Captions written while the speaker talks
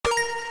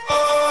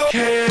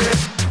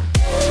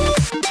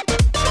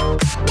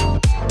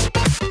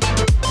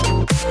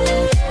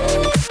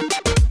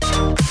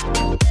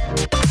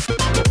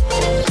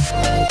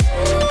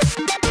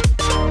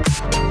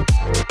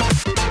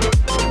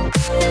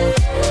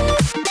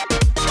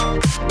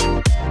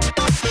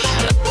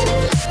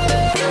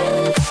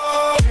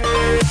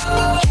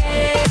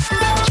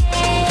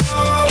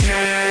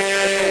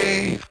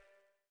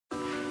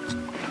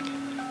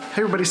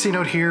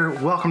C-Note here.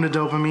 Welcome to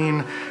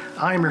Dopamine.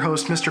 I am your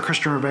host, Mr.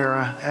 Christian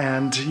Rivera,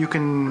 and you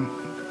can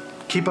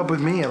keep up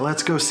with me at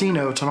Let's Go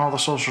C-Note on all the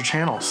social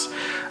channels.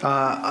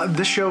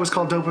 This show is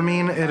called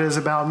Dopamine. It is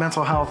about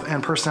mental health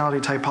and personality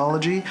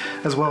typology,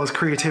 as well as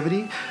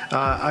creativity.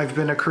 I've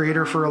been a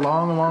creator for a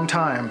long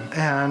time,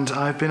 and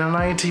I've been an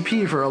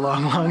INTP for a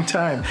long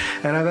time,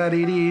 and I've had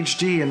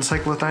ADHD and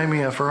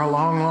cyclothymia for a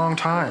long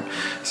time.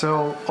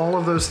 So all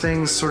of those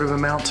things sort of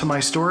amount to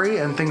my story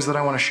and things that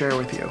I want to share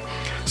with you.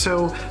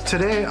 So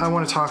today I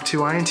want to talk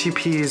to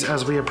INTPs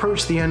as we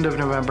approach the end of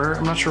November.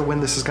 I'm not sure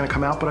when this is going to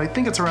come out, but I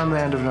think it's around the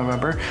end of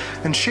November.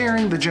 And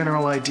sharing the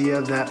general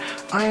idea that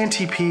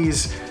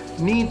INTPs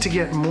need to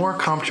get more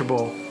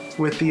comfortable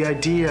with the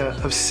idea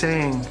of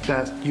saying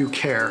that you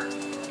care.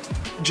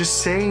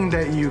 Just saying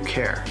that you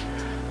care.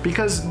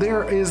 Because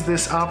there is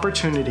this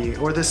opportunity,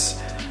 or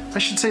this, I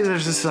should say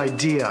there's this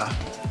idea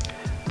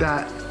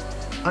that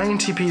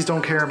INTPs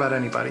don't care about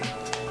anybody.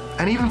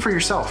 And even for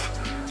yourself,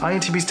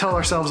 INTPs tell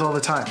ourselves all the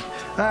time,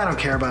 I don't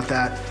care about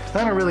that.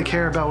 I don't really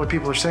care about what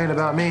people are saying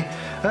about me.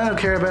 I don't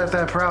care about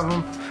that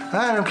problem.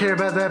 I don't care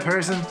about that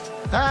person.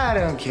 I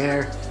don't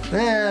care.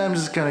 I'm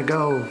just gonna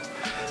go.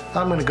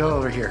 I'm gonna go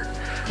over here.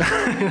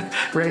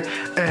 Right?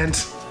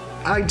 And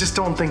I just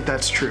don't think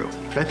that's true.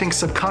 I think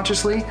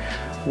subconsciously,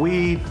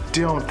 we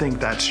don't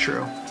think that's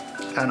true.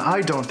 And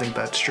I don't think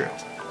that's true.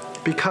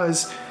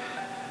 Because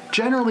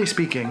generally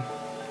speaking,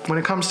 when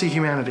it comes to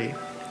humanity,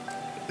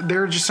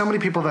 there are just so many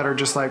people that are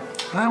just like,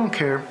 I don't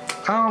care.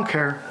 I don't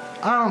care.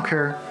 I don't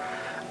care.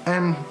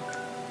 And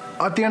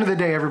at the end of the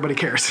day, everybody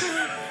cares.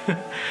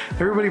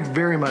 Everybody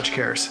very much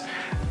cares.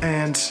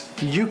 And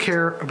you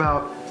care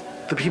about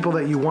the people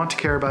that you want to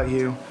care about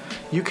you.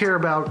 You care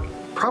about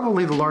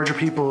probably the larger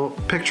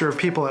picture of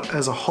people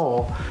as a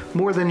whole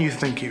more than you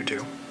think you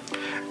do.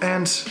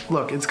 And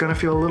look, it's going to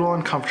feel a little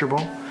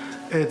uncomfortable.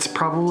 You're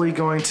probably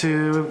going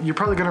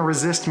to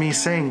resist me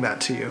saying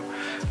that to you,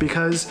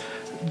 because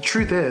the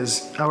truth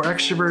is, our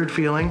extroverted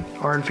feeling,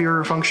 our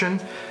inferior function,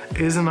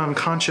 is an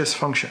unconscious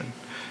function.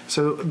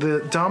 So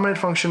the dominant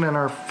function and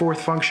our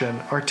fourth function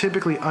are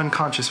typically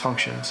unconscious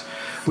functions.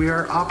 We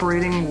are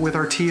operating with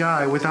our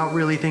TI without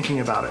really thinking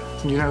about it.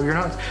 You know, you're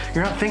not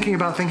thinking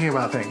about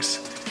things.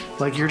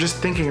 Like, you're just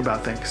thinking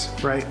about things,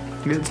 right?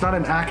 It's not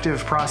an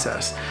active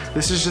process.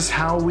 This is just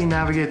how we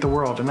navigate the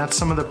world, and that's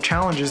some of the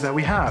challenges that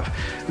we have,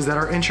 is that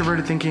our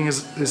introverted thinking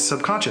is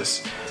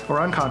subconscious,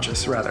 or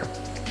unconscious rather.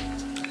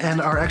 And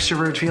our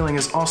extroverted feeling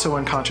is also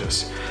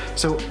unconscious.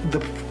 So the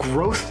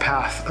growth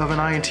path of an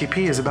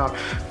INTP is about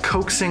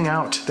coaxing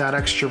out that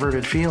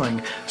extroverted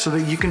feeling so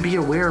that you can be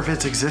aware of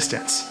its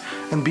existence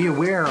and be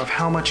aware of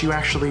how much you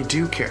actually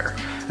do care.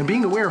 And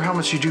being aware of how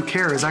much you do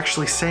care is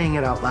actually saying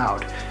it out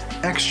loud.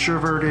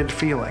 Extroverted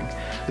feeling.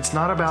 It's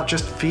not about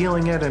just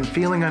feeling it and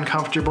feeling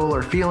uncomfortable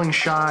or feeling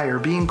shy or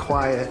being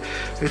quiet.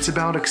 It's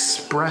about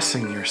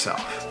expressing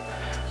yourself.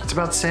 It's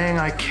about saying,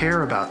 I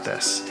care about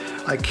this.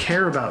 I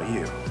care about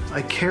you.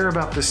 I care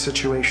about this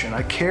situation.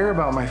 I care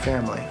about my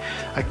family.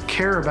 I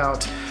care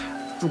about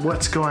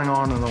what's going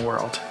on in the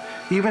world.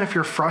 Even if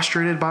you're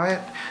frustrated by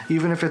it,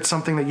 even if it's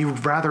something that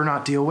you'd rather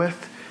not deal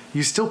with,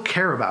 you still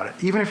care about it.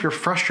 Even if you're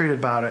frustrated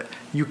about it,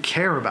 you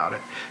care about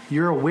it.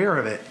 You're aware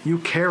of it. You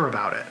care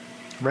about it,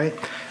 right?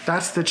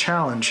 That's the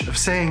challenge of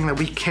saying that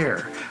we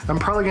care. I'm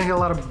probably gonna get a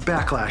lot of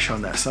backlash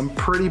on this. I'm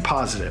pretty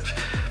positive,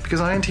 because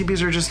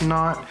INTPs are just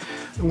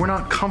we're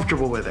not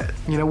comfortable with it.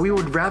 You know, we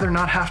would rather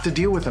not have to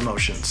deal with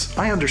emotions.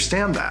 I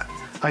understand that.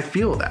 I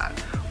feel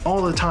that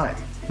all the time.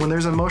 When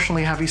there's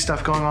emotionally heavy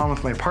stuff going on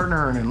with my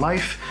partner and in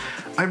life,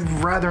 I'd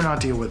rather not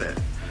deal with it.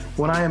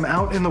 When I am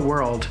out in the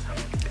world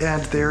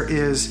and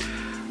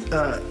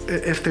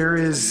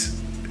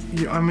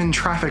I'm in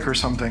traffic or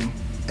something,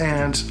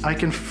 and I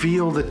can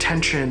feel the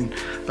tension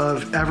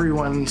of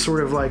everyone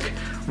sort of like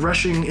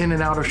rushing in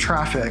and out of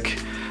traffic,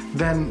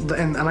 and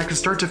I can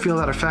start to feel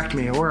that affect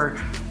me, or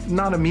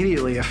not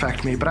immediately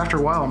affect me, but after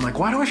a while I'm like,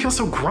 why do I feel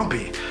so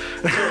grumpy?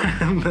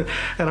 And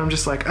I'm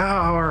just like, oh,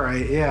 all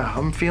right, yeah,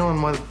 I'm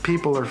feeling what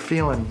people are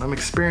feeling. I'm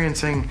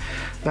experiencing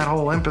that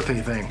whole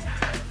empathy thing.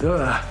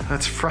 Ugh,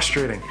 that's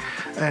frustrating.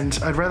 And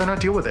I'd rather not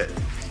deal with it.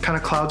 Kind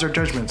of clouds our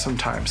judgment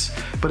sometimes,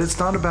 but it's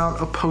not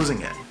about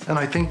opposing it. And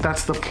I think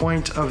that's the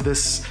point of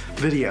this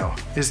video,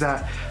 is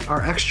that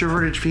our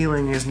extroverted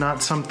feeling is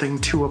not something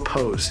to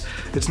oppose.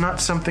 It's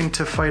not something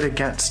to fight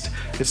against.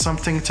 It's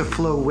something to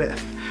flow with.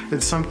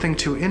 It's something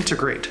to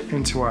integrate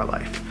into our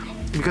life.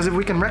 Because if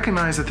we can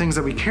recognize the things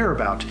that we care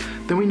about,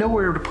 then we know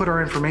where to put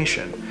our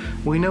information.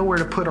 We know where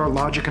to put our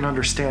logic and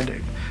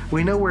understanding.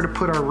 We know where to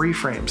put our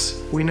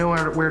reframes. We know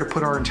where to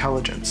put our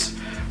intelligence.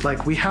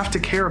 Like, we have to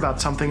care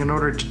about something in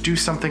order to do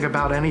something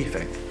about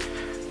anything.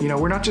 You know,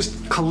 we're not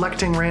just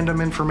collecting random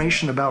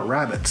information about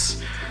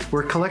rabbits.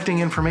 We're collecting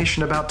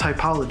information about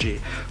typology,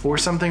 or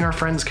something our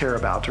friends care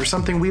about, or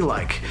something we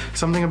like,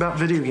 something about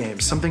video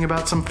games, something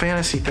about some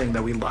fantasy thing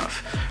that we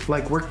love.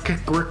 Like, we're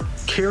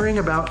caring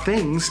about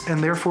things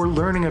and therefore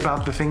learning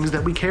about the things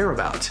that we care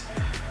about.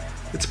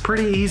 It's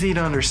pretty easy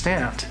to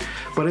understand,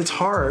 but it's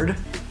hard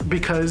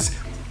because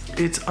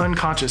it's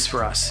unconscious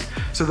for us.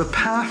 So the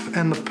path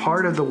and the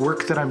part of the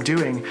work that I'm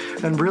doing,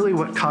 and really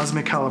what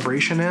cosmic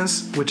calibration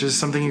is, which is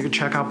something you can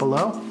check out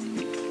below,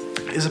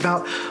 is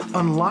about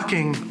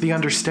unlocking the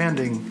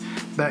understanding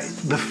that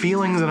the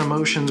feelings and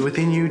emotions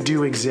within you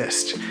do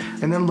exist,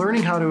 and then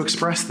learning how to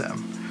express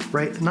them,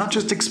 right? Not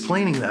just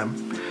explaining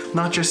them,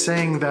 not just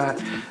saying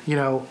that,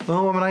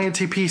 oh, I'm an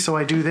INTP, so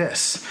I do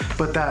this,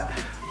 but that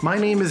my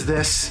name is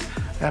this,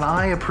 and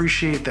I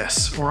appreciate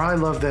this, or I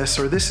love this,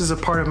 or this is a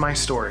part of my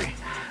story.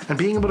 And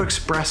being able to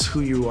express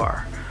who you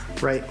are,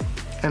 right?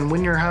 And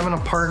when you're having a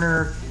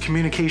partner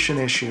communication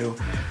issue,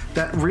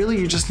 that really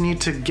you just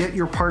need to get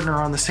your partner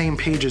on the same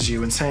page as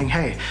you and saying,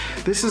 hey,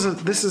 this is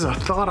a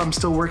thought I'm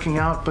still working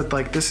out, but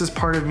like this is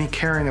part of me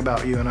caring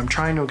about you and I'm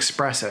trying to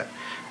express it.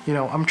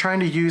 I'm trying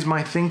to use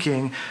my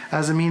thinking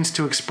as a means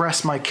to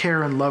express my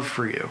care and love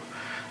for you,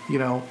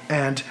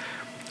 and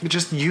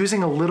just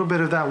using a little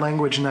bit of that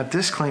language and that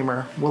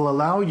disclaimer will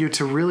allow you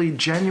to really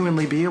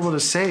genuinely be able to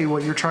say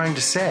what you're trying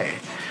to say.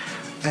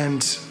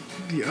 And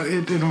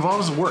it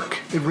involves work.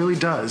 It really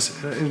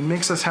does. It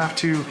makes us have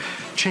to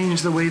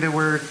change the way that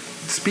we're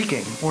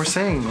speaking or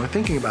saying or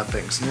thinking about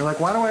things. And you're like,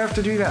 why do I have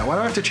to do that? Why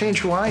do I have to change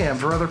who I am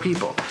for other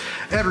people?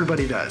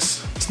 Everybody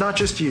does. It's not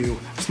just you.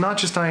 It's not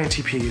just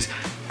INTPs.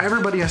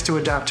 Everybody has to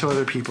adapt to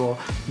other people.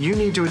 You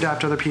need to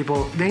adapt to other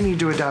people. They need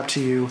to adapt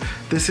to you.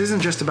 This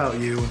isn't just about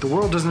you. The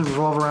world doesn't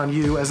revolve around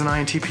you as an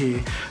INTP,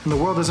 and the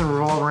world doesn't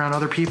revolve around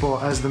other people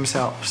as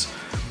themselves,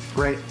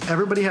 right?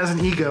 Everybody has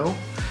an ego.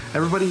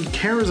 Everybody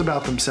cares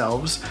about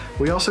themselves.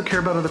 We also care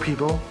about other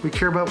people. We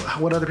care about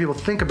what other people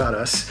think about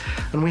us.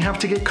 And we have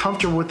to get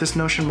comfortable with this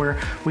notion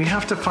where we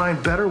have to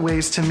find better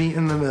ways to meet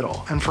in the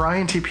middle. And for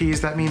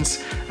INTPs, that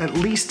means at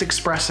least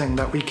expressing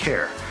that we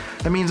care.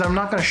 That means I'm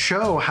not going to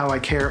show how I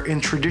care in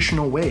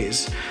traditional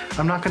ways.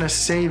 I'm not going to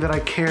say that I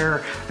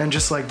care and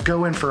just like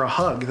go in for a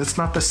hug. That's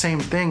not the same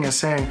thing as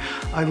saying,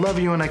 I love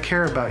you and I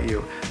care about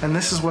you. And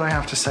this is what I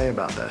have to say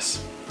about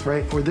this.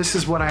 Right? Or this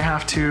is what I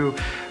have to,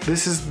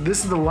 this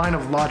is the line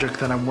of logic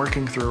that I'm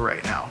working through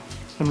right now.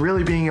 And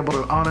really being able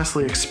to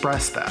honestly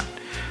express that,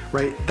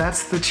 right?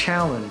 That's the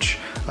challenge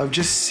of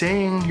just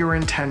saying your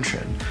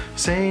intention,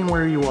 saying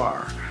where you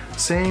are,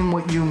 saying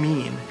what you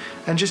mean,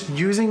 and just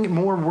using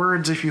more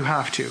words if you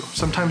have to.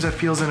 Sometimes that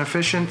feels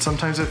inefficient,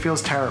 sometimes it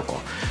feels terrible.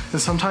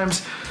 And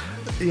sometimes,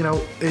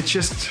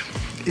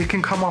 it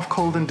can come off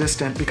cold and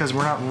distant because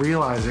we're not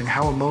realizing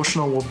how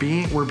emotional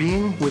we're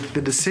being with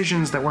the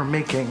decisions that we're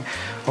making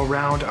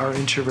around our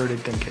introverted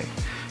thinking.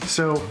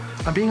 So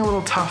I'm being a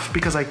little tough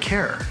because I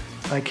care.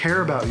 I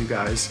care about you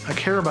guys. I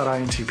care about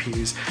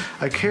INTPs.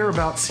 I care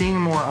about seeing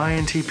more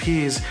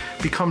INTPs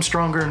become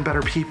stronger and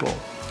better people.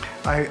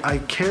 I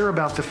care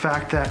about the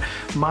fact that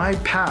my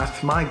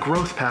path, my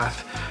growth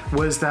path,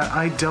 was that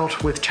I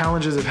dealt with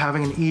challenges of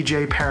having an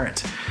EJ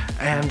parent.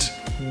 And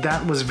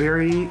that was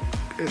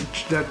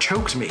that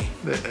choked me.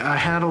 I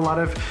had a lot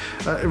of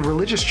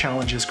religious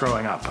challenges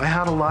growing up. I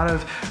had a lot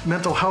of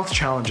mental health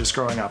challenges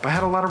growing up. I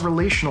had a lot of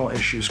relational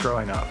issues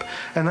growing up.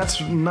 And that's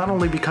not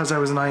only because I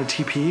was an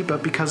INTP,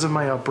 but because of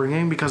my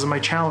upbringing, because of my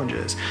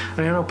challenges.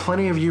 And I know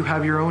plenty of you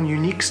have your own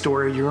unique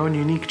story, your own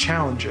unique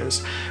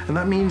challenges. And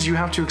that means you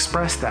have to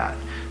express that.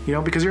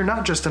 Because you're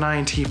not just an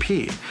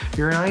INTP.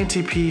 You're an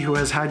INTP who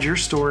has had your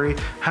story,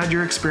 had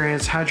your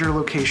experience, had your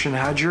location,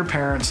 had your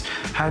parents,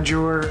 had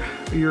your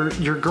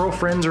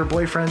girlfriends or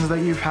boyfriends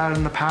that you've had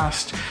in the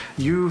past.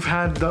 You've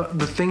had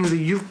the things that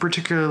you've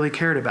particularly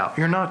cared about.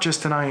 You're not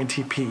just an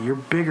INTP. You're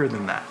bigger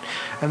than that.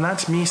 And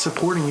that's me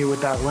supporting you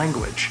with that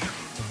language.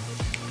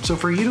 So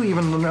for you to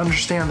even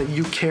understand that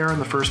you care in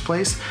the first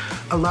place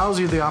allows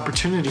you the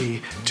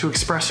opportunity to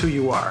express who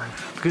you are.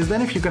 Because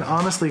then if you can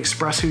honestly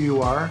express who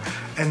you are,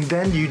 and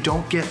then you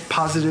don't get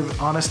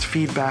positive, honest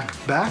feedback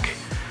back,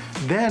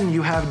 then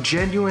you have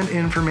genuine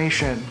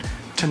information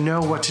to know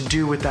what to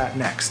do with that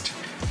next.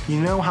 You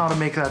know how to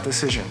make that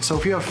decision. So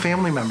if you have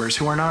family members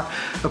who are not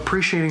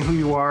appreciating who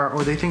you are,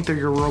 or they think that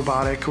you're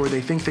robotic, or they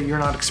think that you're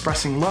not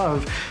expressing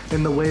love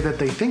in the way that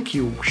they think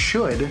you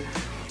should,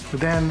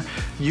 then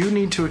you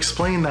need to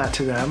explain that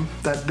to them,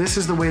 that this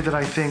is the way that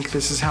I think,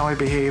 this is how I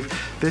behave,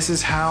 this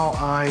is how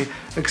I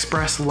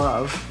express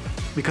love,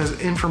 because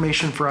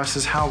information for us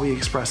is how we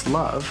express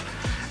love.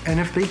 And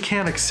if they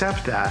can't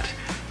accept that,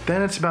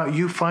 then it's about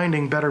you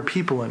finding better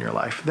people in your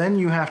life. Then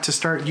you have to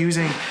start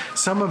using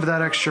some of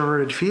that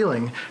extroverted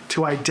feeling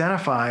to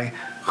identify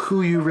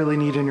who you really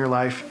need in your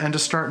life and to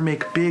start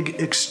make big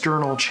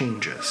external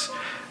changes.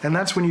 And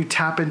that's when you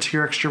tap into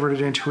your extroverted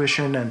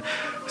intuition, and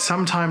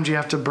sometimes you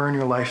have to burn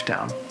your life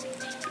down.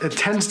 It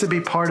tends to be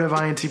part of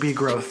INTP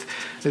growth,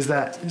 is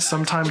that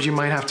sometimes you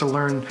might have to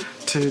learn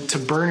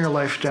to burn your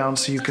life down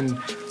so you can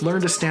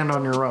learn to stand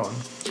on your own,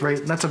 right?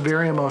 And that's a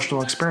very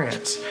emotional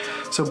experience.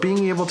 So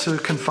being able to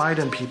confide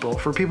in people,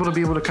 for people to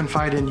be able to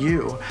confide in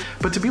you,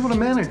 but to be able to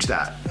manage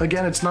that.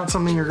 Again, it's not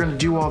something you're going to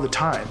do all the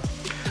time.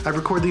 I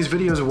record these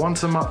videos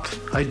once a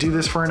month. I do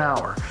this for an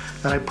hour,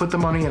 and I put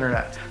them on the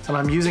internet, and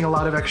I'm using a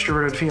lot of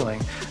extroverted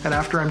feeling. And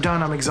after I'm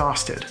done, I'm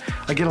exhausted.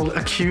 I get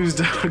accused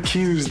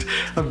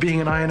of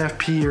being an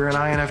INFP or an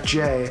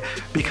INFJ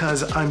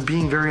because I'm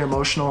being very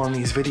emotional on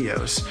these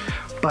videos.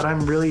 But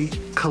I'm really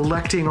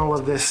collecting all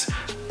of this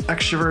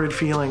extroverted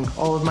feeling,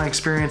 all of my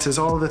experiences,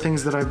 all of the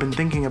things that I've been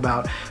thinking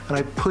about, and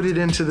I put it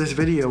into this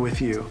video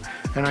with you,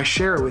 and I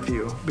share it with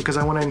you because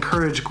I want to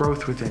encourage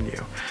growth within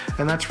you.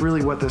 And that's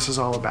really what this is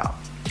all about.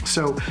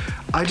 So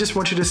I just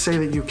want you to say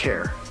that you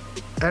care.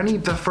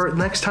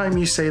 Next time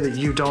you say that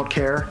you don't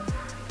care,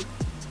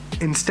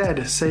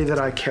 instead say that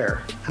I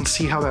care and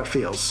see how that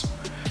feels.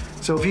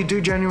 So if you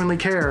do genuinely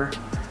care,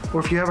 or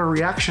if you have a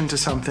reaction to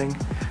something,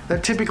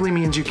 that typically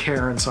means you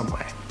care in some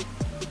way.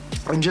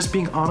 And just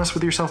being honest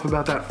with yourself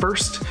about that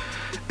first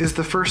is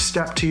the first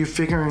step to you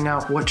figuring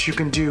out what you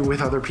can do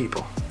with other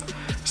people.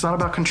 It's not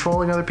about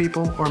controlling other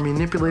people or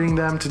manipulating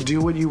them to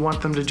do what you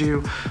want them to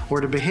do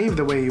or to behave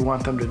the way you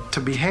want them to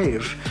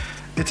behave.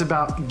 It's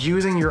about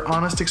using your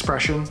honest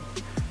expression,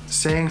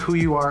 saying who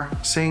you are,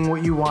 saying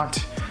what you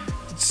want,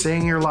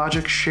 saying your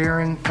logic,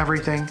 sharing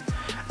everything,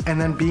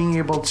 and then being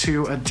able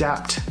to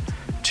adapt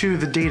to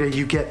the data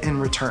you get in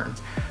return,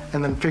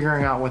 and then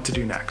figuring out what to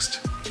do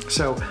next.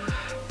 So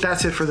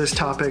that's it for this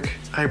topic.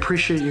 I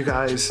appreciate you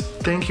guys.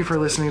 Thank you for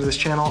listening to this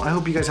channel. I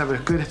hope you guys have a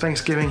good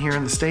Thanksgiving here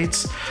in the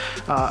States.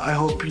 I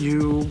hope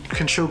you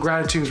can show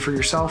gratitude for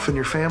yourself and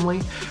your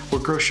family,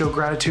 or show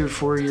gratitude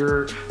for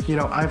your,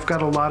 I've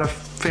got a lot of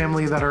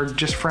family that are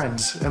just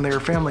friends, and they're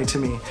family to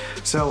me.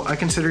 So I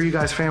consider you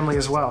guys family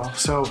as well.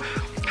 So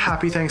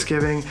happy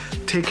Thanksgiving.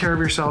 Take care of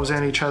yourselves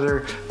and each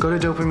other. Go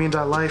to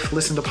dopamine.life,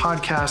 listen to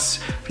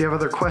podcasts. If you have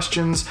other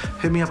questions,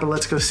 hit me up at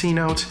Let's Go C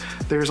Note.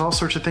 There's all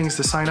sorts of things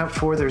to sign up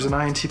for. There's an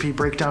INTP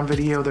breakdown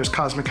video. There's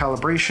Cosmic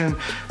Calibration.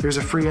 There's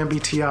a free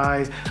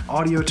MBTI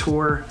audio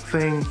tour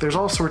thing. There's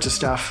all sorts of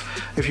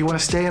stuff. If you want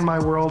to stay in my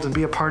world and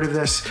be a part of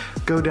this,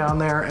 go down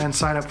there and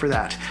sign up for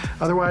that.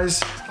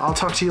 Otherwise, I'll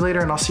talk to you later,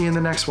 and I'll see you in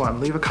the next one.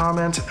 Leave a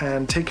comment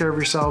and take care of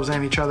yourselves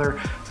and each other,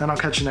 and I'll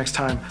catch you next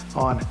time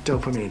on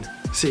Dopamine.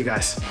 See you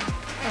guys.